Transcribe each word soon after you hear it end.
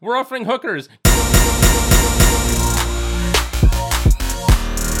We're offering hookers.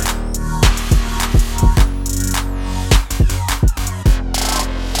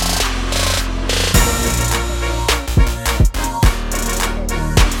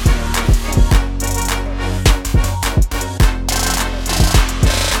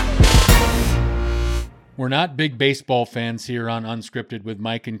 We're not big baseball fans here on Unscripted with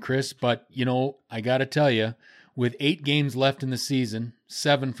Mike and Chris, but, I got to tell you, with 8 games left in the season,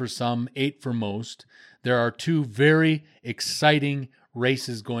 7 for some, 8 for most, there are 2 very exciting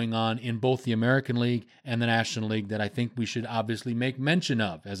races going on in both the American League and the National League that I think we should obviously make mention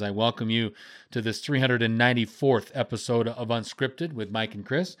of as I welcome you to this 394th episode of Unscripted with Mike and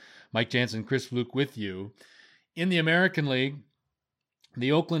Chris. Mike Jansen, Chris Fluke with you. In the American League,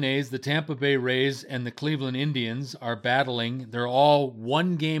 the Oakland A's, the Tampa Bay Rays, and the Cleveland Indians are battling. They're all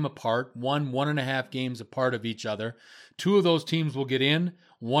 1 game apart, 1.5 games apart of each other. 2 of those teams will get in.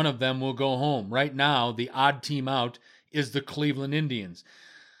 1 of them will go home. Right now, the odd team out is the Cleveland Indians.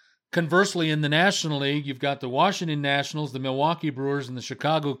 Conversely, in the National League, you've got the Washington Nationals, the Milwaukee Brewers, and the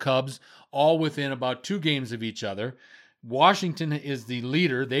Chicago Cubs all within about 2 games of each other. Washington is the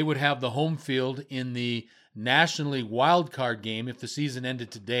leader. They would have the home field in the National League wildcard game if the season ended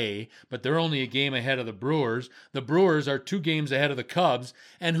today, but they're only a game ahead of the Brewers. The Brewers are 2 games ahead of the Cubs,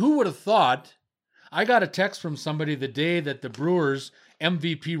 and who would have thought? I got a text from somebody the day that the Brewers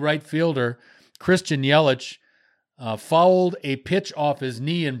MVP right fielder Christian Yelich fouled a pitch off his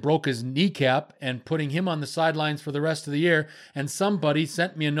knee and broke his kneecap and putting him on the sidelines for the rest of the year, and somebody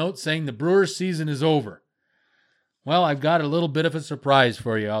sent me a note saying the Brewers season is over. Well, I've got a little bit of a surprise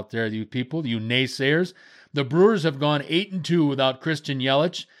for you out there, you people, you naysayers. The Brewers have gone 8-2 without Christian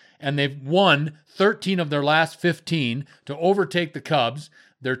Yelich, and they've won 13 of their last 15 to overtake the Cubs.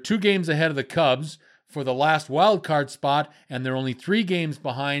 They're 2 games ahead of the Cubs for the last wild card spot, and they're only 3 games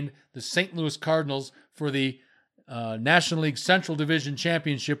behind the St. Louis Cardinals for the National League Central Division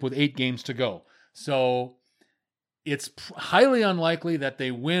Championship with 8 games to go. So it's highly unlikely that they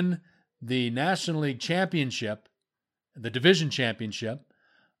win the National League Championship, the Division Championship,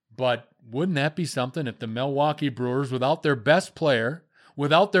 but wouldn't that be something if the Milwaukee Brewers, without their best player,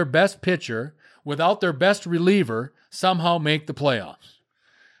 without their best pitcher, without their best reliever, somehow make the playoffs?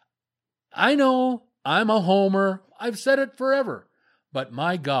 I know I'm a homer. I've said it forever. But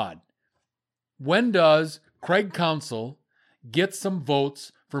my God, when does Craig Counsell get some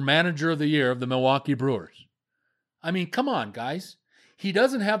votes for Manager of the Year of the Milwaukee Brewers? I mean, come on, guys. He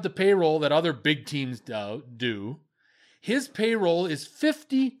doesn't have the payroll that other big teams do. His payroll is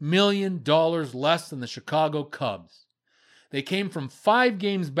 $50 million less than the Chicago Cubs. They came from 5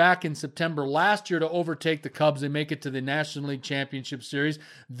 games back in September last year to overtake the Cubs and make it to the National League Championship Series.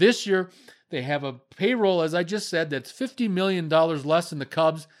 This year, they have a payroll, as I just said, that's $50 million less than the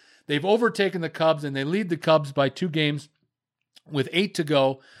Cubs. They've overtaken the Cubs, and they lead the Cubs by 2 games with 8 to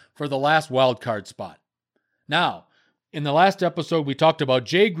go for the last wild card spot. Now, in the last episode, we talked about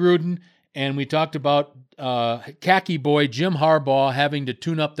Jay Gruden, and we talked about khaki boy Jim Harbaugh having to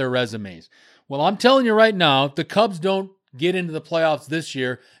tune up their resumes. Well, I'm telling you right now, if the Cubs don't get into the playoffs this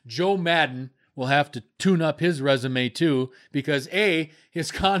year, Joe Maddon will have to tune up his resume too, because A,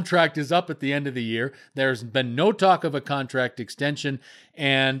 his contract is up at the end of the year. There's been no talk of a contract extension.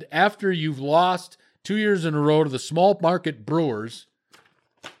 And after you've lost 2 years in a row to the small market Brewers,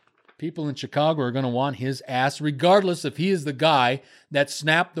 people in Chicago are going to want his ass, regardless if he is the guy that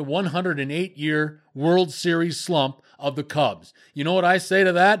snapped the 108-year World Series slump of the Cubs. You know what I say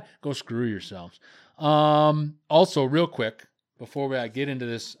to that? Go screw yourselves. Also, real quick, before I get into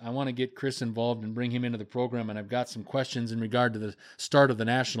this, I want to get Chris involved and bring him into the program, and I've got some questions in regard to the start of the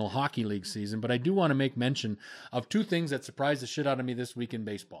National Hockey League season, but I do want to make mention of 2 things that surprised the shit out of me this week in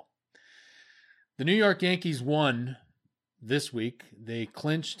baseball. The New York Yankees won this week. They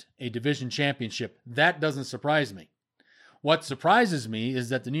clinched a division championship. That doesn't surprise me. What surprises me is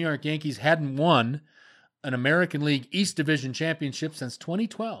that the New York Yankees hadn't won an American League East Division championship since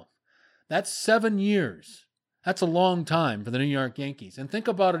 2012. That's 7 years. That's a long time for the New York Yankees. And think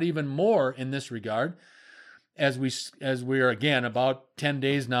about it even more in this regard, as we are again about 10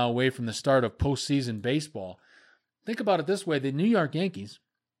 days now away from the start of postseason baseball. Think about it this way: the New York Yankees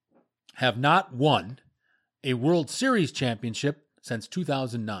have not won a World Series championship since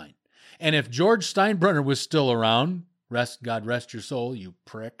 2009. And if George Steinbrenner was still around, God rest your soul, you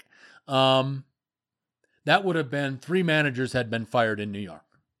prick, that would have been 3 managers had been fired in New York.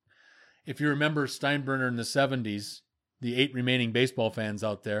 If you remember Steinbrenner in the 70s, the 8 remaining baseball fans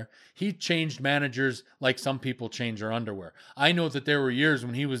out there, he changed managers like some people change their underwear. I know that there were years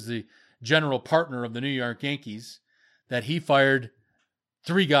when he was the general partner of the New York Yankees that he fired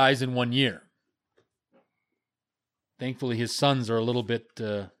 3 guys in 1 year. Thankfully, his sons are a little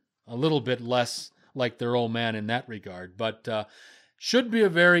bit less like their old man in that regard. But should be a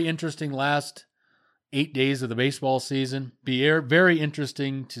very interesting last 8 days of the baseball season. Very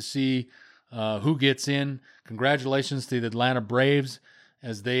interesting to see who gets in. Congratulations to the Atlanta Braves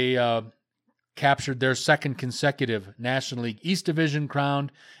as they captured their second consecutive National League East Division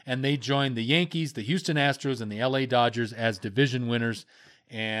crown, and they joined the Yankees, the Houston Astros, and the LA Dodgers as division winners.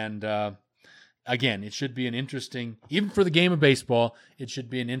 And again, it should be an interesting, even for the game of baseball, it should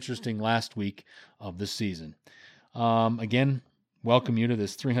be an interesting last week of the season. Again, welcome you to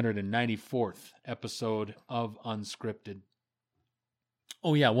this 394th episode of Unscripted.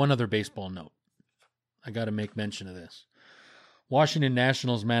 Oh yeah, one other baseball note. I got to make mention of this. Washington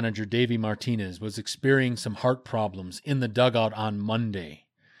Nationals manager Davey Martinez was experiencing some heart problems in the dugout on Monday.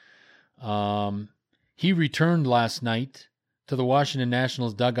 He returned last night to the Washington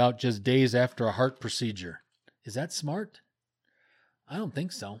Nationals dugout just days after a heart procedure. Is that smart? I don't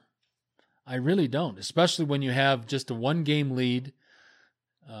think so. I really don't, especially when you have just a 1-game lead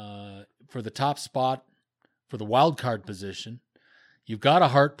for the top spot for the wild card position. You've got a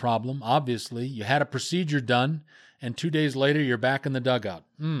heart problem, obviously. You had a procedure done, and 2 days later, you're back in the dugout.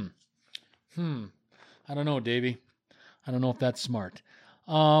 I don't know, Davey. I don't know if that's smart.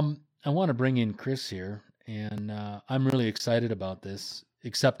 I want to bring in Chris here, and I'm really excited about this,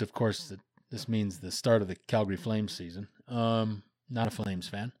 except, of course, that this means the start of the Calgary Flames season. Not a Flames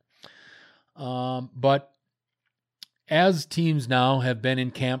fan. But as teams now have been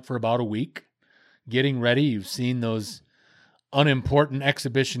in camp for about a week, getting ready, you've seen those unimportant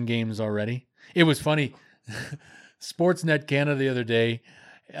exhibition games already. It was funny. Sportsnet Canada the other day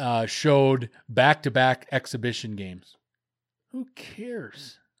showed back-to-back exhibition games. Who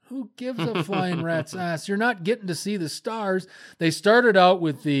cares? Who gives a flying rat's ass? You're not getting to see the stars. They started out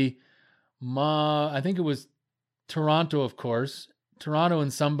with I think it was Toronto, of course. Toronto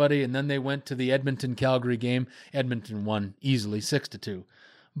and somebody, and then they went to the Edmonton-Calgary game. Edmonton won easily, 6-2.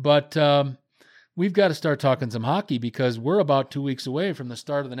 But we've got to start talking some hockey because we're about 2 weeks away from the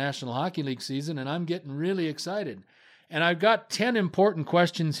start of the National Hockey League season, and I'm getting really excited. And I've got 10 important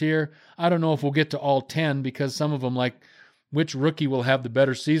questions here. I don't know if we'll get to all 10 because some of them, like which rookie will have the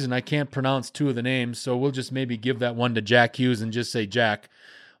better season, I can't pronounce 2 of the names, so we'll just maybe give that one to Jack Hughes and just say Jack.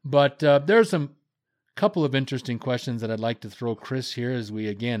 But there's some couple of interesting questions that I'd like to throw Chris here as we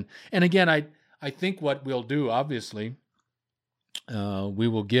again, I think what we'll do, obviously, we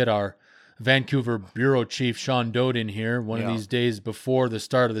will get our Vancouver bureau chief Sean Dode in here one of these days before the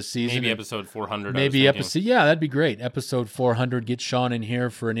start of the season. Maybe episode 400. Yeah, that'd be great. Episode 400, get Sean in here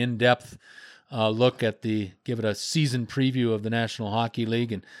for an in-depth look at give it a season preview of the National Hockey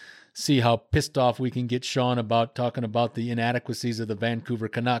League and see how pissed off we can get Sean about talking about the inadequacies of the Vancouver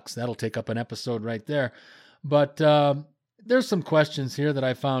Canucks. That'll take up an episode right there. But there's some questions here that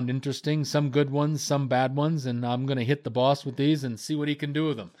I found interesting, some good ones, some bad ones, and I'm going to hit the boss with these and see what he can do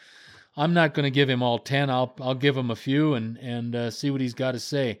with them. I'm not going to give him all 10. I'll give him a few and see what he's got to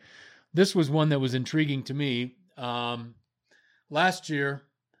say. This was one that was intriguing to me. Last year,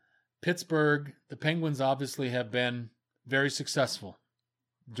 Pittsburgh, the Penguins obviously have been very successful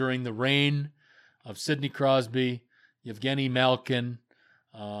during the reign of Sidney Crosby, Evgeny Malkin,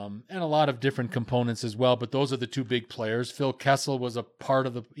 and a lot of different components as well. But those are the 2 big players. Phil Kessel was a part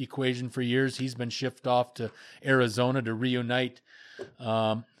of the equation for years. He's been shipped off to Arizona to reunite.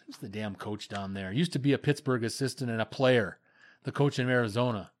 Who's the damn coach down there? Used to be a Pittsburgh assistant and a player, the coach in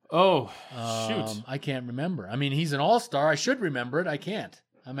Arizona. Oh, shoot. I can't remember. I mean, he's an all-star. I should remember it. I can't.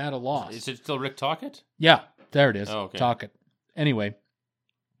 I'm at a loss. Is it still Rick Tocchet? Yeah, there it is. Oh, okay. Tocchet. Anyway,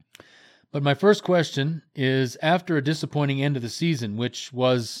 but my first question is, after a disappointing end of the season, which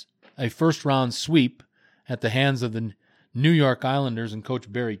was a first-round sweep at the hands of the New York Islanders and Coach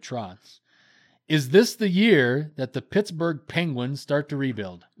Barry Trotz, is this the year that the Pittsburgh Penguins start to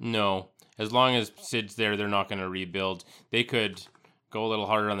rebuild? No. As long as Sid's there, they're not going to rebuild. They could go a little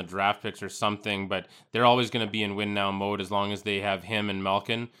harder on the draft picks or something, but they're always going to be in win-now mode as long as they have him and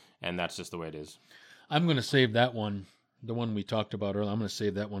Malkin, and that's just the way it is. I'm going to save that one, the one we talked about earlier. I'm going to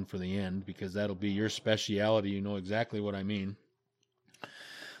save that one for the end because that'll be your speciality. You know exactly what I mean.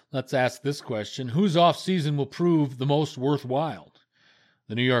 Let's ask this question. Whose offseason will prove the most worthwhile?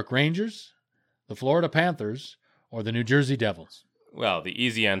 The New York Rangers, the Florida Panthers, or the New Jersey Devils? Well, the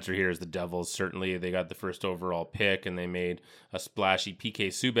easy answer here is the Devils. Certainly, they got the first overall pick, and they made a splashy PK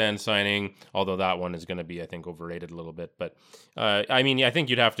Subban signing, although that one is going to be, I think, overrated a little bit. But, I think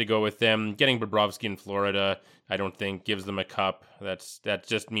you'd have to go with them. Getting Bobrovsky in Florida, I don't think, gives them a cup. that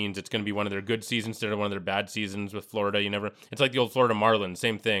just means it's going to be one of their good seasons instead of one of their bad seasons with Florida. It's like the old Florida Marlins,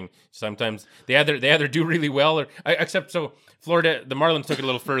 same thing. Sometimes they either do really well except Florida, the Marlins took it a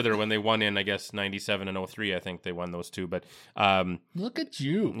little further when they won in, I guess, 97 and 03. I think they won those two. But look at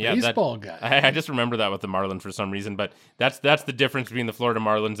you, baseball guy. I just remember that with the Marlins for some reason. But that's the difference between the Florida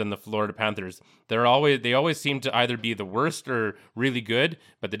Marlins and the Florida Panthers. They always seem to either be the worst or really good.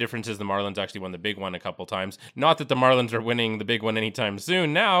 But the difference is the Marlins actually won the big one a couple times. Not that the Marlins are winning the big one anytime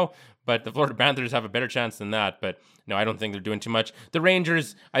soon now, but the Florida Panthers have a better chance than that. But no, I don't think they're doing too much. The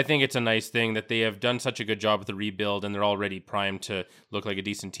Rangers, I think it's a nice thing that they have done such a good job with the rebuild, and they're already primed to look like a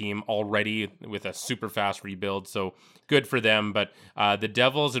decent team already with a super fast rebuild. So good for them. But the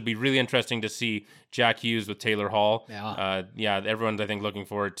Devils, it'd be really interesting to see Jack Hughes with Taylor Hall. Yeah, Everyone's, I think, looking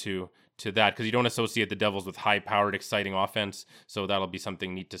forward to that, because you don't associate the Devils with high-powered, exciting offense. So that'll be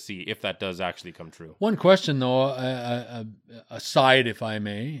something neat to see if that does actually come true. One question, though, aside, if I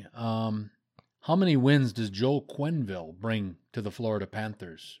may, how many wins does Joe Quenneville bring to the Florida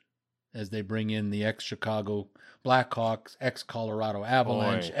Panthers as they bring in the ex-Chicago Blackhawks, ex-Colorado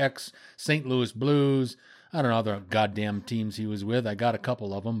Avalanche, ex-St. Louis Blues? I don't know other goddamn teams he was with. I got a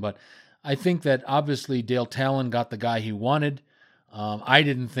couple of them, but I think that obviously Dale Talon got the guy he wanted. I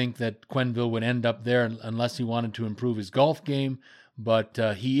didn't think that Quenneville would end up there unless he wanted to improve his golf game, but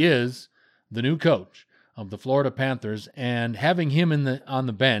he is the new coach of the Florida Panthers, and having him on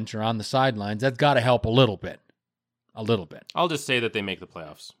the bench or on the sidelines, that's got to help a little bit. I'll just say that they make the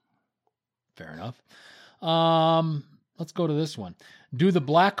playoffs. Fair enough. Let's go to this one. Do the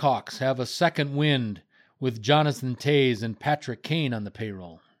Blackhawks have a second wind with Jonathan Toews and Patrick Kane on the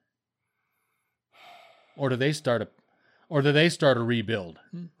payroll? Or do they start a rebuild?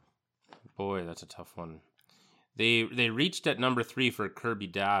 Boy, that's a tough one. They reached at number 3 for Kirby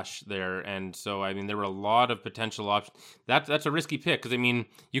Dash there, and so there were a lot of potential options. That's a risky pick, because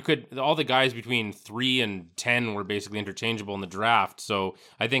all the guys between 3 and 10 were basically interchangeable in the draft. So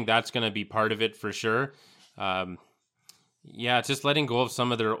I think that's going to be part of it for sure. It's just letting go of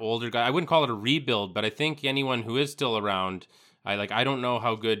some of their older guys. I wouldn't call it a rebuild, but I think anyone who is still around. I don't know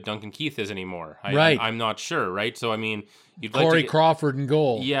how good Duncan Keith is anymore. I'm not sure, right? So you'd like Corey Crawford in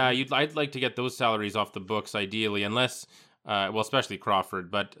goal. Yeah, I'd like to get those salaries off the books ideally, unless especially Crawford.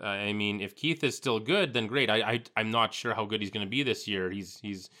 But if Keith is still good, then great. I'm not sure how good he's going to be this year.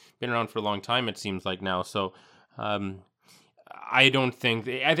 He's been around for a long time, it seems like now. So I think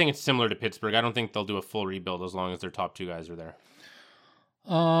it's similar to Pittsburgh. I don't think they'll do a full rebuild as long as their top 2 guys are there.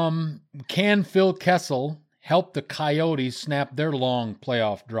 Can Phil Kessel help the Coyotes snap their long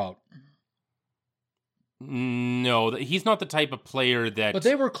playoff drought? No, he's not the type of player that. But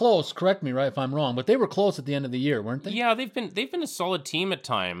they were close. Correct me, right, if I'm wrong. But they were close at the end of the year, weren't they? Yeah, they've been a solid team at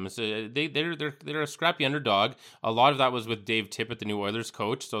times. They're a scrappy underdog. A lot of that was with Dave Tippett, the new Oilers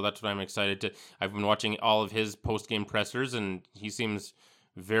coach. So that's what I'm excited to. I've been watching all of his post game pressers, and he seems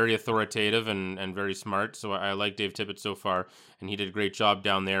very authoritative and very smart. So I like Dave Tippett so far, and he did a great job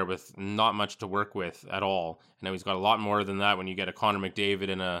down there with not much to work with at all. And now he's got a lot more than that when you get a Connor McDavid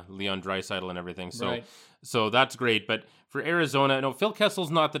and a Leon Draisaitl and everything. So, right. So that's great. But for Arizona, no, Phil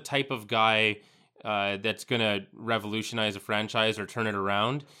Kessel's not the type of guy that's going to revolutionize a franchise or turn it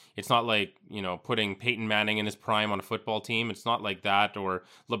around. It's not like, putting Peyton Manning in his prime on a football team. It's not like that, or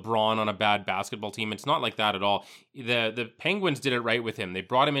LeBron on a bad basketball team. It's not like that at all. The Penguins did it right with him. They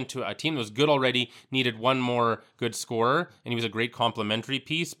brought him into a team that was good already, needed one more good scorer, and he was a great complementary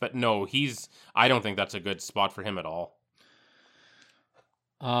piece. But no, I don't think that's a good spot for him at all.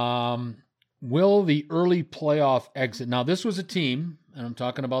 Will the early playoff exit... Now, this was a team, and I'm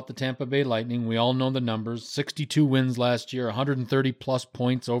talking about the Tampa Bay Lightning. We all know the numbers. 62 wins last year, 130-plus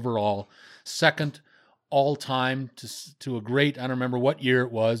points overall. Second all-time to a great... I don't remember what year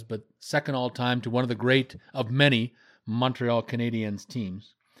it was, but second all-time to one of the great of many Montreal Canadiens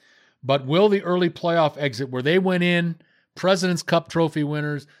teams. But will the early playoff exit, where they went in, President's Cup trophy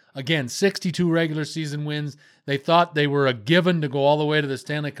winners, again, 62 regular season wins. They thought they were a given to go all the way to the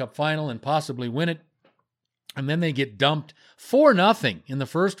Stanley Cup final and possibly win it. And then they get dumped 4-0 in the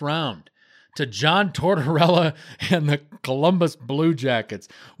first round to John Tortorella and the Columbus Blue Jackets.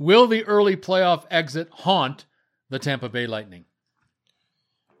 Will the early playoff exit haunt the Tampa Bay Lightning?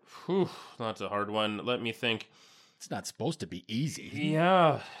 Whew, that's a hard one. Let me think. It's not supposed to be easy.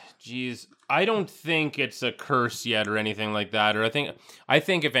 Yeah. Geez, I don't think it's a curse yet or anything like that. Or I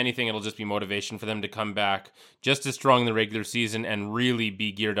think if anything, it'll just be motivation for them to come back just as strong in the regular season and really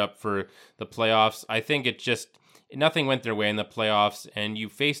be geared up for the playoffs. I think nothing went their way in the playoffs, and you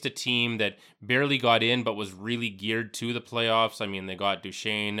faced a team that barely got in but was really geared to the playoffs. I mean, they got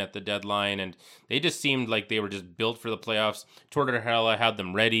Duchesne at the deadline, and they just seemed like they were just built for the playoffs. Tortorella had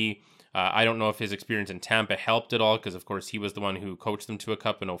them ready. I don't know if his experience in Tampa helped at all, because, of course, he was the one who coached them to a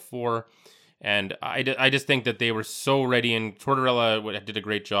cup in 2004. And I just think that they were so ready, and Tortorella did a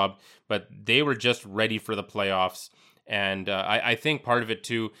great job, but they were just ready for the playoffs. And I think part of it,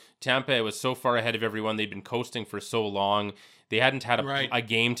 too, Tampa was so far ahead of everyone. They'd been coasting for so long. They hadn't had a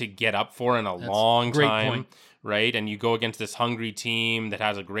game to get up for in a long time, point. Right? And you go against this hungry team that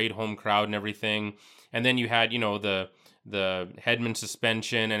has a great home crowd and everything. And then you had, the Hedman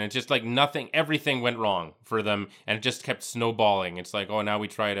suspension, and it's just like everything went wrong for them, and it just kept snowballing. It's like, oh, now we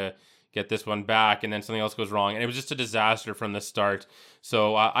try to get this one back, and then something else goes wrong. And it was just a disaster from the start.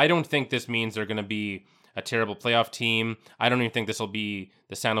 So I don't think this means they're going to be a terrible playoff team. I don't even think this will be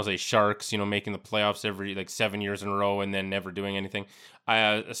the San Jose Sharks, making the playoffs every 7 years in a row and then never doing anything.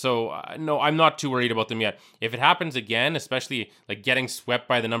 No, I'm not too worried about them yet. If it happens again, especially getting swept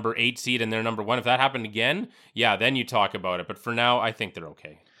by the number 8 seed and they're number 1, if that happened again, yeah, then you talk about it. But for now, I think they're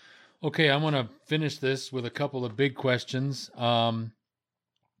okay. Okay, I want to finish this with a couple of big questions.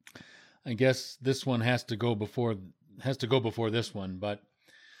 I guess this one has to go before this one, but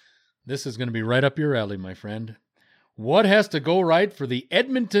this is going to be right up your alley, my friend. What has to go right for the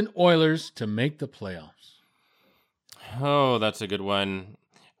Edmonton Oilers to make the playoffs? Oh, that's a good one.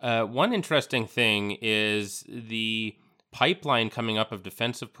 One interesting thing is the pipeline coming up of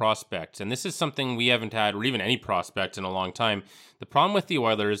defensive prospects, and this is something we haven't had, or even any prospects, in a long time. The problem with the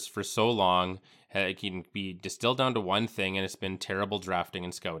Oilers for so long can be distilled down to one thing, and it's been terrible drafting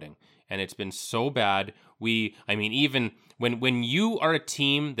and scouting. And it's been so bad. Even when you are a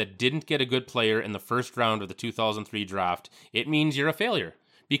team that didn't get a good player in the first round of the 2003 draft, it means you're a failure.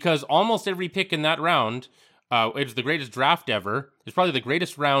 Because almost every pick in that round, it's the greatest draft ever. It's probably the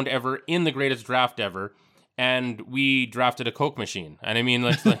greatest round ever in the greatest draft ever. And we drafted a Coke machine. And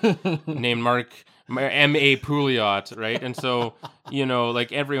let's name Mark M.A. Pouliot, right? And so,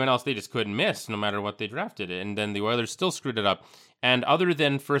 everyone else, they just couldn't miss no matter what they drafted. And then the Oilers still screwed it up. And other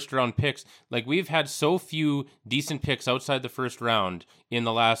than first round picks, we've had so few decent picks outside the first round in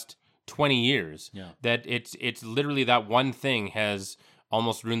the last 20 years that it's literally that one thing has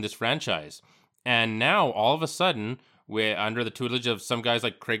almost ruined this franchise. And now all of a sudden, we're under the tutelage of some guys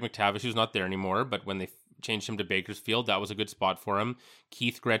like Craig McTavish, who's not there anymore, but when they changed him to Bakersfield, that was a good spot for him.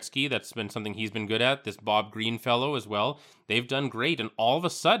 Keith Gretzky, that's been something he's been good at. This Bob Green fellow as well. They've done great. And all of a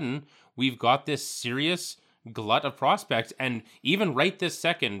sudden, we've got this serious glut of prospects, and even right this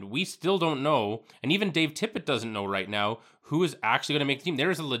second, we still don't know, and even Dave Tippett doesn't know right now who is actually going to make the team.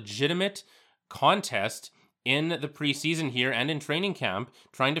 There is a legitimate contest in the preseason here and in training camp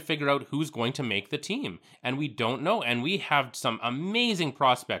trying to figure out who's going to make the team, and we don't know. And we have some amazing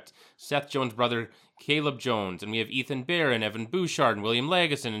prospects. Seth Jones' brother, Caleb Jones, and we have Ethan Bear and Evan Bouchard and William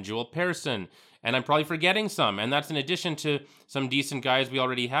Legason and Joel Pearson. And I'm probably forgetting some. And that's in addition to some decent guys we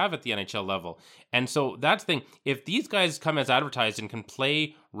already have at the NHL level. And so that's the thing. If these guys come as advertised and can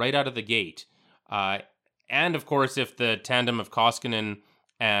play right out of the gate, and of course, if the tandem of Koskinen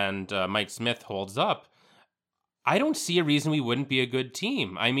and Mike Smith holds up, I don't see a reason we wouldn't be a good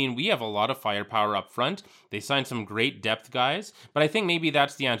team. We have a lot of firepower up front. They signed some great depth guys. But I think maybe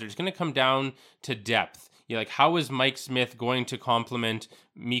that's the answer. It's going to come down to depth. How is Mike Smith going to complement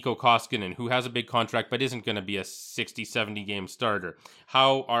Mikko Koskinen, who has a big contract but isn't going to be a 60, 70 game starter?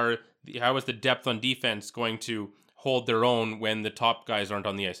 How is the depth on defense going to hold their own when the top guys aren't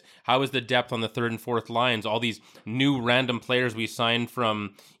on the ice? How is the depth on the third and fourth lines? All these new random players we signed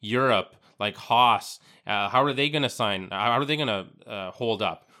from Europe, like Haas, how are they going to sign? How are they going to hold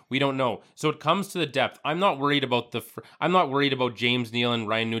up? We don't know. So it comes to the depth. I'm not worried about James Neal and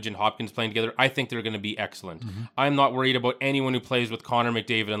Ryan Nugent-Hopkins playing together. I think they're going to be excellent. Mm-hmm. I'm not worried about anyone who plays with Connor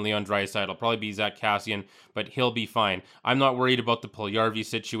McDavid and Leon Draisaitl. It'll probably be Zach Kassian, but he'll be fine. I'm not worried about the Puljujarvi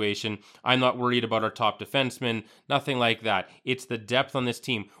situation. I'm not worried about our top defenseman. Nothing like that. It's the depth on this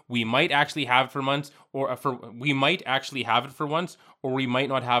team. We might actually have it for once, or we might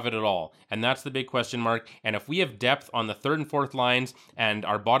not have it at all. And that's the big question mark. And if we have depth on the third and fourth lines and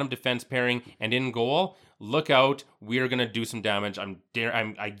our bottom defense pairing and in goal, look out. We are going to do some damage.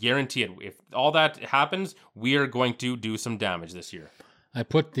 I guarantee it. If all that happens, we are going to do some damage this year. I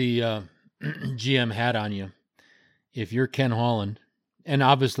put the GM hat on you. If you're Ken Holland, and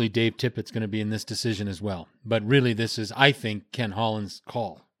obviously Dave Tippett's going to be in this decision as well, but really this is, I think, Ken Holland's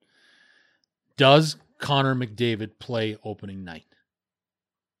call. Does Connor McDavid play opening night?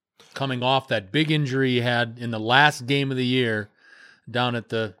 Coming off that big injury he had in the last game of the year down at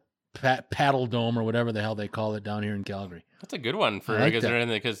the paddle dome or whatever the hell they call it down here in Calgary. That's a good one for I like because that. they're in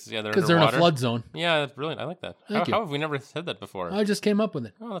they're Because they're in a flood zone. Yeah, that's brilliant. I like that. Thank you. How have we never said that before? I just came up with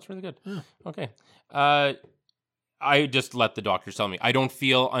it. Oh, that's really good. Yeah. Okay. I just let the doctors tell me. I don't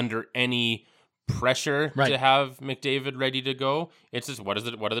feel under any pressure Right. to have McDavid ready to go. It's just what do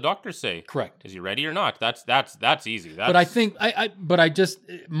the doctors say? Correct. Is he ready or not? That's easy. But I think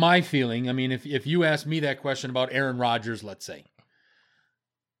my feeling, I mean, if you ask me that question about Aaron Rodgers, let's say,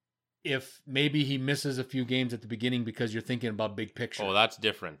 if maybe he misses a few games at the beginning because you're thinking about big picture. Oh, that's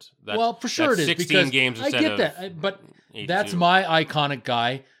different. Well, for sure it is. 16 because games I instead get of that, but 82. that's my iconic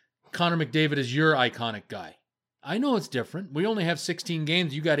guy. Connor McDavid is your iconic guy. I know it's different. We only have 16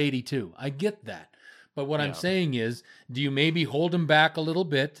 games. You got 82. I get that. But what I'm Yeah. saying is, do you maybe hold him back a little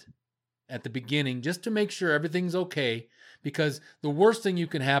bit at the beginning just to make sure everything's okay? Because the worst thing you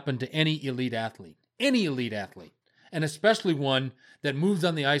can happen to any elite athlete, and especially one that moves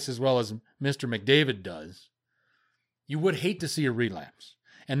on the ice as well as Mr. McDavid does, you would hate to see a relapse.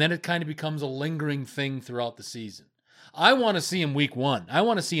 And then it kind of becomes a lingering thing throughout the season. I want to see him week 1. I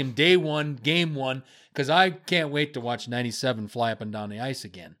want to see him day 1, game 1, because I can't wait to watch 97 fly up and down the ice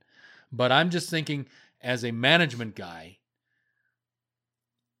again. But I'm just thinking, as a management guy,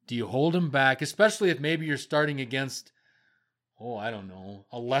 do you hold him back, especially if maybe you're starting against, I don't know,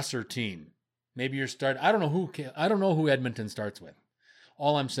 a lesser team? Maybe you're starting. I don't know who Edmonton starts with.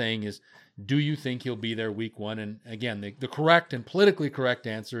 All I'm saying is, do you think he'll be there week 1? And again, the correct and politically correct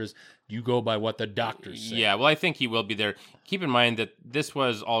answer is you go by what the doctors say. Yeah, well, I think he will be there. Keep in mind that this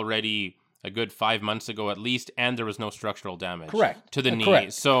was already a good 5 months ago at least, and there was no structural damage to the knee.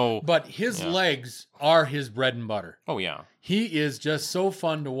 Correct. So, but his legs are his bread and butter. Oh, yeah. He is just so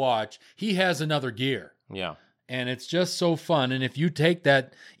fun to watch. He has another gear. Yeah. And it's just so fun. And if you take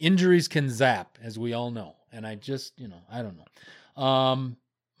that, injuries can zap, as we all know. And I just, I don't know.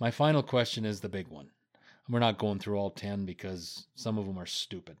 My final question is the big one. We're not going through all 10 because some of them are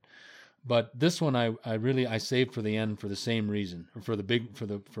stupid. But this one I saved for the end for the same reason, or for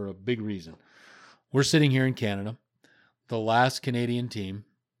a big reason. We're sitting here in Canada. The last Canadian team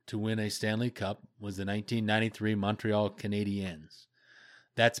to win a Stanley Cup was the 1993 Montreal Canadiens.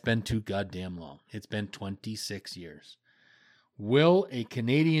 That's been too goddamn long. It's been 26 years. Will a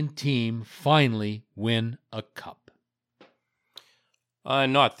Canadian team finally win a cup?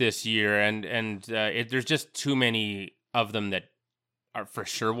 Not this year, and there's just too many of them that are for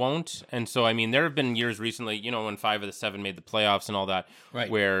sure won't. And so, I mean, there have been years recently, when 5 of the 7 made the playoffs and all that, right,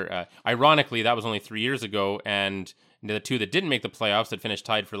 where ironically that was only 3 years ago, and the 2 that didn't make the playoffs that finished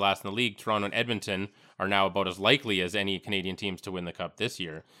tied for last in the league, Toronto and Edmonton, are now about as likely as any Canadian teams to win the cup this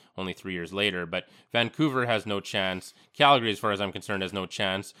year, only 3 years later. But Vancouver has no chance. Calgary, as far as I'm concerned, has no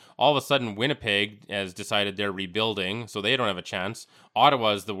chance. All of a sudden, Winnipeg has decided they're rebuilding, so they don't have a chance.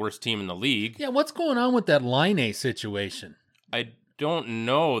 Ottawa is the worst team in the league. Yeah, what's going on with that Line situation? I don't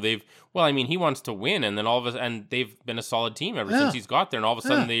know. He wants to win, and then and they've been a solid team ever since he's got there, and all of a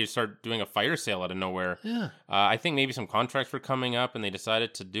sudden they start doing a fire sale out of nowhere. Yeah. I think maybe some contracts were coming up, and they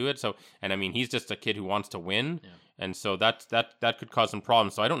decided to do it. So, and I mean, he's just a kid who wants to win, and so that could cause some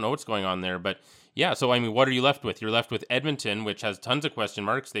problems. So I don't know what's going on there, but yeah. So I mean, what are you left with? You're left with Edmonton, which has tons of question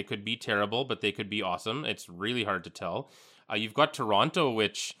marks. They could be terrible, but they could be awesome. It's really hard to tell. You've got Toronto,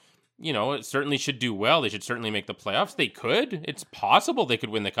 which, it certainly should do well. They should certainly make the playoffs. They could. It's possible they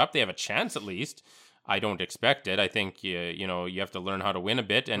could win the cup. They have a chance at least. I don't expect it. I think, you have to learn how to win a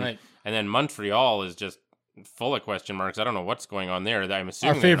bit. And right. And then Montreal is just full of question marks. I don't know what's going on there. I'm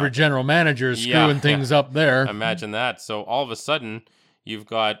assuming our favorite general manager is screwing things up there. Imagine that. So all of a sudden, you've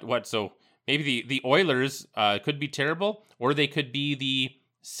got what? So maybe the Oilers could be terrible, or they could be the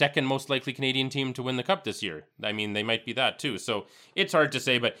second most likely Canadian team to win the cup this year. I mean, they might be that too. So it's hard to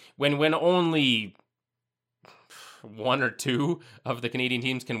say, but when only 1 or 2 of the Canadian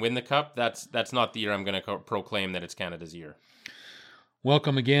teams can win the cup, that's not the year I'm going to proclaim that it's Canada's year.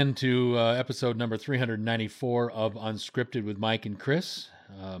 Welcome again to episode number 394 of Unscripted with Mike and Chris.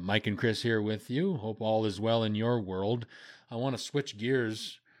 Mike and Chris here with you. Hope all is well in your world. I want to switch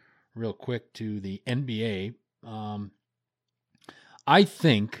gears real quick to the NBA. I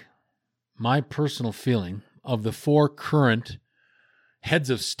think my personal feeling of the 4 current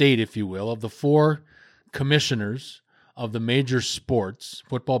heads of state, if you will, of the 4 commissioners of the major sports,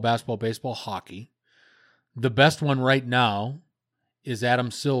 football, basketball, baseball, hockey, the best one right now is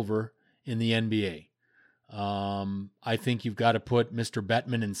Adam Silver in the NBA. I think you've got to put Mr.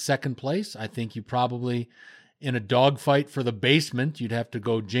 Bettman in second place. I think you probably, in a dogfight for the basement, you'd have to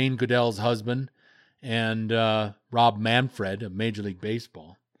go Jane Goodell's husband and Rob Manfred of Major League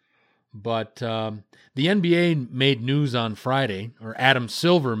Baseball. But the NBA made news on Friday, or Adam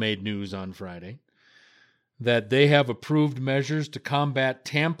Silver made news on Friday, that they have approved measures to combat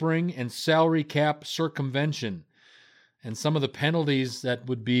tampering and salary cap circumvention. And some of the penalties that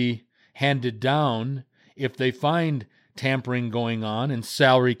would be handed down if they find tampering going on and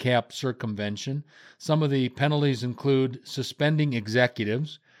salary cap circumvention. Some of the penalties include suspending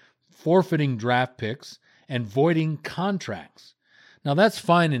executives, forfeiting draft picks, and voiding contracts. Now, that's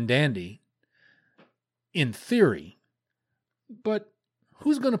fine and dandy in theory, but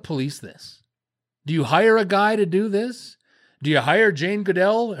who's going to police this? Do you hire a guy to do this? Do you hire Jane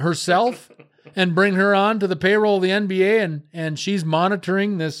Goodell herself and bring her on to the payroll of the NBA and she's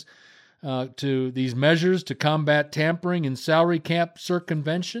monitoring this to these measures to combat tampering and salary cap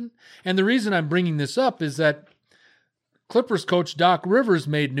circumvention? And the reason I'm bringing this up is that Clippers coach Doc Rivers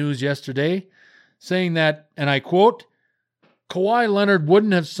made news yesterday saying that, and I quote, Kawhi Leonard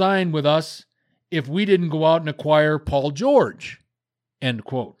wouldn't have signed with us if we didn't go out and acquire Paul George, end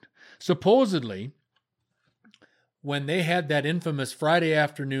quote. Supposedly, when they had that infamous Friday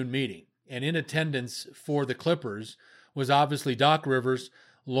afternoon meeting, and in attendance for the Clippers was obviously Doc Rivers,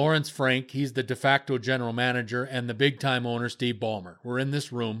 Lawrence Frank, he's the de facto general manager, and the big-time owner, Steve Ballmer, were in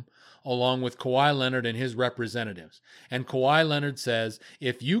this room along with Kawhi Leonard and his representatives. And Kawhi Leonard says,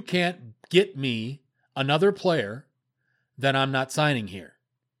 if you can't get me another player, then I'm not signing here.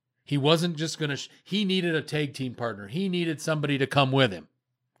 He wasn't just going to, he needed a tag team partner. He needed somebody to come with him.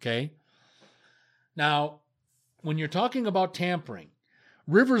 Okay? Now, when you're talking about tampering,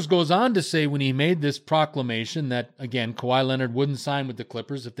 Rivers goes on to say when he made this proclamation that, again, Kawhi Leonard wouldn't sign with the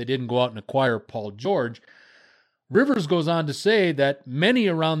Clippers if they didn't go out and acquire Paul George. Rivers goes on to say that many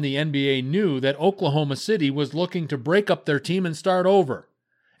around the NBA knew that Oklahoma City was looking to break up their team and start over.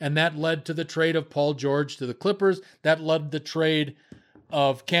 And that led to the trade of Paul George to the Clippers. That led to the trade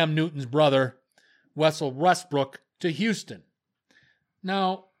of Cam Newton's brother, Russell Westbrook, to Houston.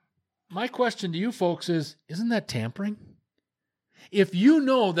 Now, my question to you folks is, isn't that tampering? If you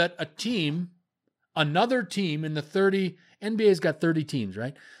know that a team, another team in the NBA's got 30 teams,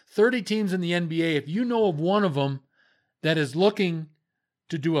 right? 30 teams in the NBA, if you know of one of them that is looking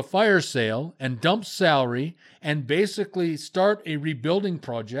to do a fire sale and dump salary and basically start a rebuilding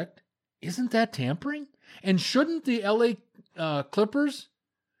project, isn't that tampering? And shouldn't the LA Clippers,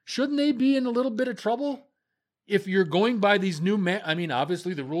 shouldn't they be in a little bit of trouble? If you're going by these new,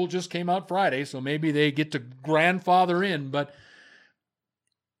 obviously the rule just came out Friday, so maybe they get to grandfather in, but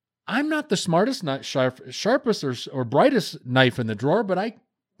I'm not the smartest, sharpest, or brightest knife in the drawer, but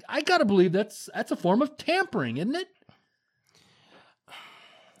I got to believe that's a form of tampering, isn't it?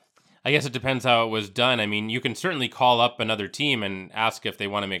 I guess it depends how it was done. I mean, you can certainly call up another team and ask if they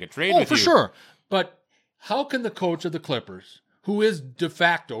want to make a trade with you. Oh, for sure. But how can the coach of the Clippers, who is de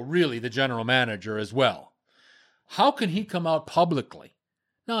facto really the general manager as well, how can he come out publicly?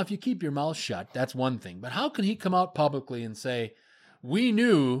 Now, if you keep your mouth shut, that's one thing. But how can he come out publicly and say, we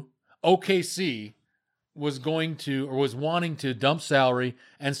knew OKC was going to, or was wanting to dump salary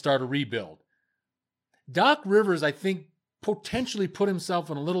and start a rebuild? Doc Rivers, I think, potentially put himself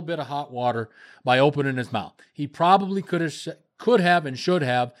in a little bit of hot water by opening his mouth. He probably could have and should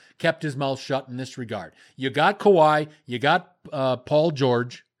have kept his mouth shut in this regard. You got Kawhi, you got Paul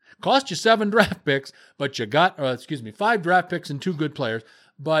George, cost you 7 draft picks, but you got, 5 draft picks and 2 good players,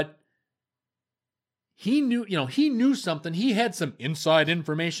 but he knew something. He had some inside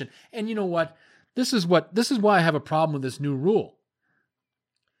information. And you know what? This is why I have a problem with this new rule.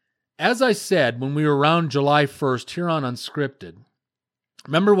 As I said, when we were around July 1st here on Unscripted,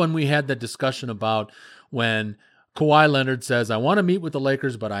 remember when we had that discussion about when Kawhi Leonard says, I want to meet with the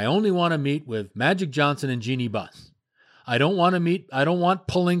Lakers, but I only want to meet with Magic Johnson and Jeannie Buss. I don't want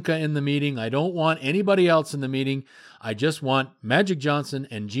Pelinka in the meeting. I don't want anybody else in the meeting. I just want Magic Johnson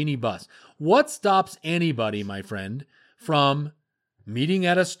and Jeannie Buss. What stops anybody, my friend, from meeting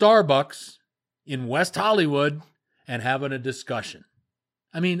at a Starbucks in West Hollywood and having a discussion?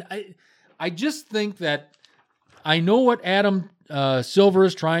 I mean, I just think that I know what Adam Silver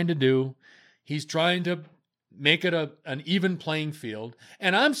is trying to do. He's trying to make it an even playing field.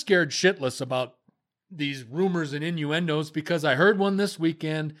 And I'm scared shitless about these rumors and innuendos because I heard one this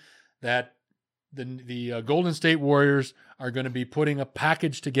weekend that the Golden State Warriors are going to be putting a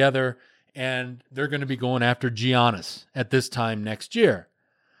package together and they're going to be going after Giannis at this time next year.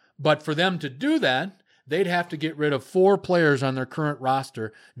 But for them to do that, they'd have to get rid of 4 players on their current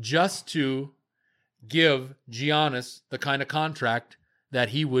roster just to give Giannis the kind of contract that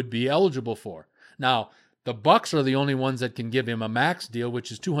he would be eligible for. Now, the Bucks are the only ones that can give him a max deal,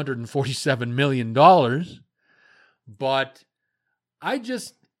 which is $247 million. But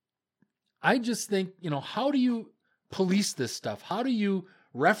I just think, how do you police this stuff? How do you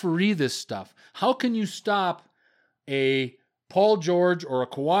referee this stuff? How can you stop a Paul George or a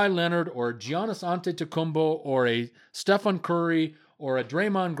Kawhi Leonard or a Giannis Antetokounmpo or a Stephen Curry or a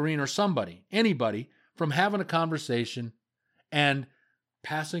Draymond Green or anybody from having a conversation and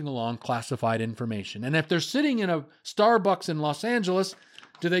passing along classified information? And if they're sitting in a Starbucks in Los Angeles,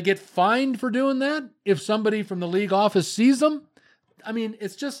 do they get fined for doing that if somebody from the league office sees them? I mean,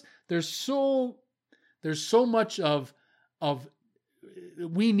 it's just there's so much of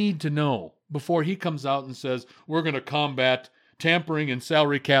we need to know before he comes out and says we're going to combat tampering and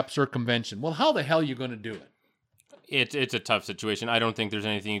salary cap circumvention. Well, how the hell are you going to do it? It's a tough situation. I don't think there's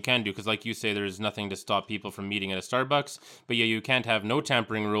anything you can do because, like you say, there's nothing to stop people from meeting at a Starbucks. But yeah, you can't have no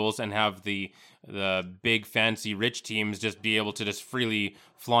tampering rules and have the big fancy rich teams just be able to just freely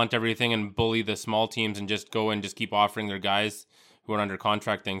flaunt everything and bully the small teams and just go and just keep offering their guys who are under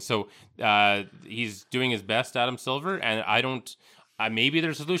contract things. So he's doing his best, Adam Silver, and I don't. Maybe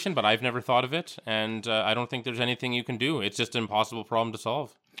there's a solution, but I've never thought of it, and I don't think there's anything you can do. It's just an impossible problem to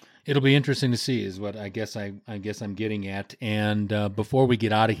solve. It'll be interesting to see, is what I guess I'm getting at. And before we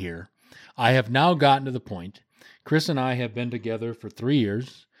get out of here, I have now gotten to the point. Chris and I have been together for 3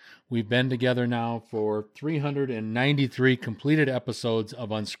 years. We've been together now for 393 completed episodes of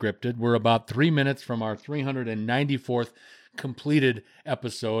Unscripted. We're about 3 minutes from our 394th completed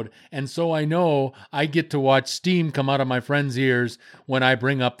episode. And so I know I get to watch steam come out of my friend's ears when I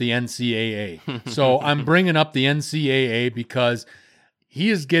bring up the NCAA. So I'm bringing up the NCAA because he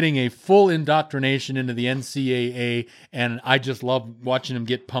is getting a full indoctrination into the NCAA, and I just love watching him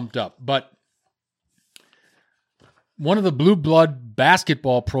get pumped up. But one of the blue blood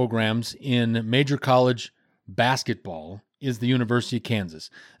basketball programs in major college basketball is the University of Kansas.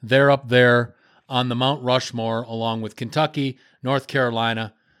 They're up there on the Mount Rushmore along with Kentucky, North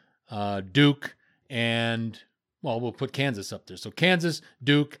Carolina, Duke, and, well, we'll put Kansas up there. So Kansas,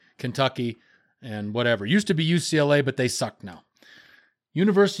 Duke, Kentucky, and whatever. Used to be UCLA, but they suck now.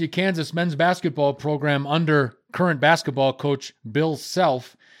 University of Kansas men's basketball program under current basketball coach Bill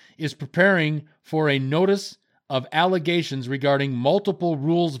Self is preparing for a notice of allegations regarding multiple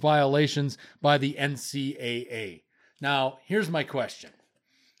rules violations by the NCAA. Now, here's my question.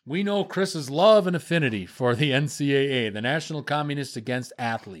 We know Chris's love and affinity for the NCAA, the National Communists Against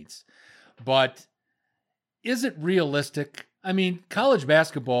Athletes. But is it realistic? I mean, college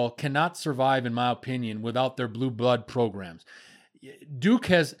basketball cannot survive, in my opinion, without their blue blood programs. Duke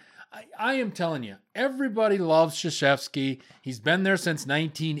has, I am telling you, everybody loves Krzyzewski. He's been there since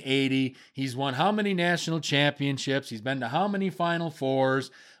 1980. He's won how many national championships? He's been to how many Final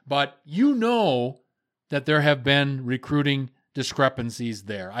Fours? But you know that there have been recruiting discrepancies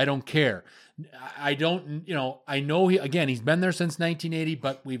there. I don't care. I know he's been there since 1980,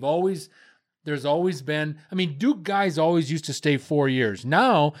 but there's always been, Duke guys always used to stay 4 years.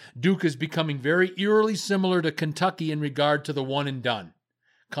 Now, Duke is becoming very eerily similar to Kentucky in regard to the one and done.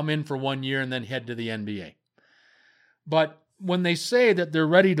 Come in for 1 year and then head to the NBA. But when they say that they're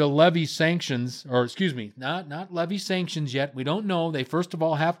ready to levy sanctions, or excuse me, not levy sanctions yet, we don't know. They first of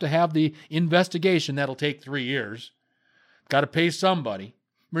all have to have the investigation. That'll take 3 years. Got to pay somebody.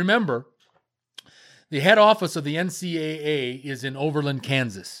 Remember, the head office of the NCAA is in Overland,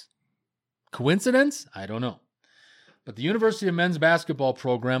 Kansas. Coincidence? I don't know. But the University of Men's Basketball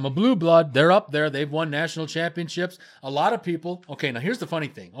program, a blue blood, they're up there. They've won national championships. A lot of people. Okay, now here's the funny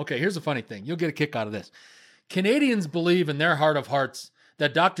thing. You'll get a kick out of this. Canadians believe in their heart of hearts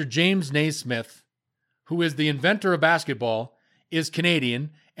that Dr. James Naismith, who is the inventor of basketball, is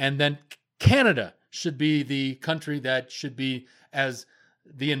Canadian, and then Canada should be the country that should be as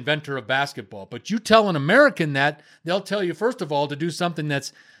the inventor of basketball. But you tell an American that, they'll tell you, first of all, to do something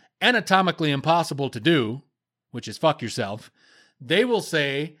that's anatomically impossible to do, which is fuck yourself. They will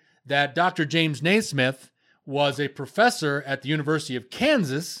say that Dr. James Naismith was a professor at the University of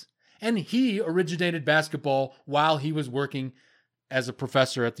Kansas, and he originated basketball while he was working as a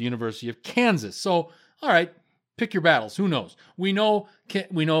professor at the University of Kansas. So, all right, pick your battles. Who knows? We know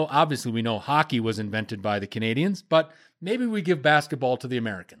hockey was invented by the Canadians, but maybe we give basketball to the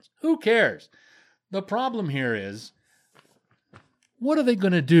Americans. Who cares? The problem here is, what are they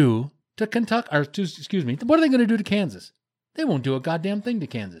going to do to Kentucky? What are they going to do to Kansas? They won't do a goddamn thing to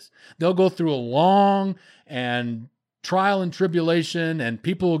Kansas. They'll go through a long and trial and tribulation, and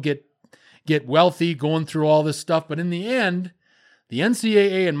people will get wealthy going through all this stuff. But in the end, the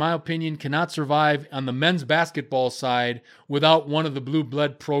NCAA, in my opinion, cannot survive on the men's basketball side without one of the blue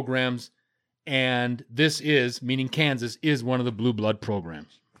blood programs. And this is, meaning Kansas, is one of the blue blood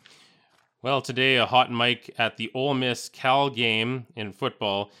programs. Well, today a hot mic at the Ole Miss Cal game in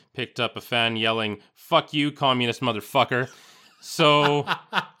football picked up a fan yelling, "Fuck you, communist motherfucker." So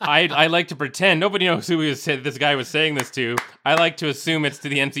I like to pretend nobody knows who this guy was saying this to. I like to assume it's to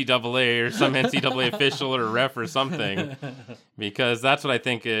the NCAA or some NCAA official or ref or something, because that's what I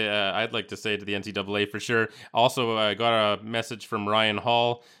think I'd like to say to the NCAA for sure. Also, I got a message from Ryan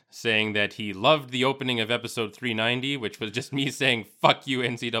Hall saying that he loved the opening of episode 390, which was just me saying, "Fuck you,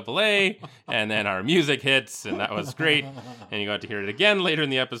 NCAA," and then our music hits, and that was great. And you got to hear it again later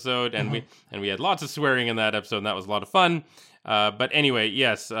in the episode, and we had lots of swearing in that episode, and that was a lot of fun. But anyway,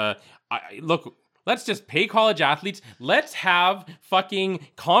 yes, look, let's just pay college athletes. Let's have fucking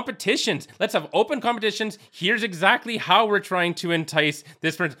competitions. Let's have open competitions. Here's exactly how we're trying to entice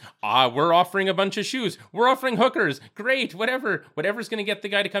this person. We're offering a bunch of shoes. We're offering hookers. Great, whatever's going to get the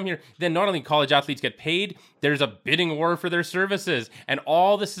guy to come here. Then not only college athletes get paid, there's a bidding war for their services. And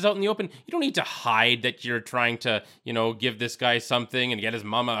all this is out in the open. You don't need to hide that you're trying to, give this guy something and get his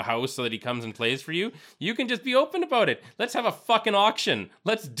mama a house so that he comes and plays for you. You can just be open about it. Let's have a fucking auction.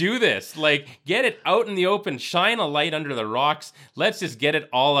 Let's do this. Get it out in the open. Shine a light under the rocks. Let's just get it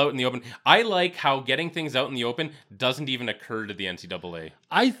all out in the open. I like how getting things out in the open doesn't even occur to the NCAA.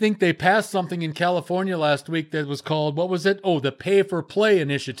 I think they passed something in California last week that was called, what was it? Oh, the Pay for Play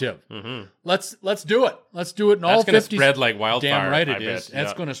initiative. Mm-hmm. Let's do it. Let's do it in all 50 That's going to spread like wildfire. Damn right it is.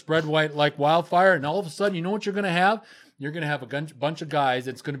 That's going to spread like wildfire, and all of a sudden, you know what you're going to have? You're going to have a bunch of guys.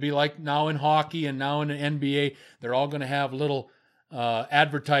 It's going to be like now in hockey and now in the NBA. They're all going to have little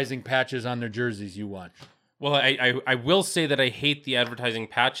advertising patches on their jerseys. You watch. Well, I will say that I hate the advertising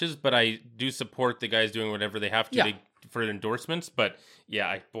patches, but I do support the guys doing whatever they have to for endorsements. But yeah,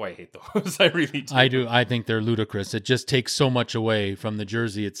 I hate those. I really do. I do. I think they're ludicrous. It just takes so much away from the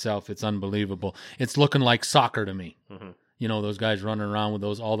jersey itself. It's unbelievable. It's looking like soccer to me. Mm-hmm. Those guys running around with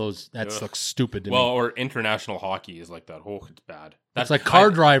all those. That looks stupid to me. Well, or international hockey is like that. Oh, it's bad. That's like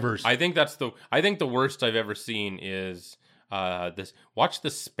car drivers. I think the worst I've ever seen is this. Watch the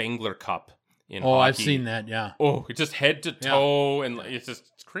Spengler Cup in hockey. I've seen that. Yeah. Oh, it's just head to toe, and it's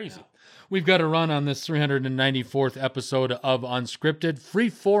crazy. Yeah. We've got to run on this 394th episode of Unscripted. Free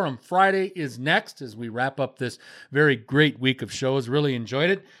Forum Friday is next as we wrap up this very great week of shows. Really enjoyed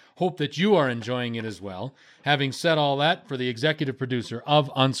it. Hope that you are enjoying it as well. Having said all that, for the executive producer of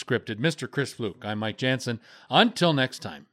Unscripted, Mr. Chris Fluke, I'm Mike Jansen. Until next time.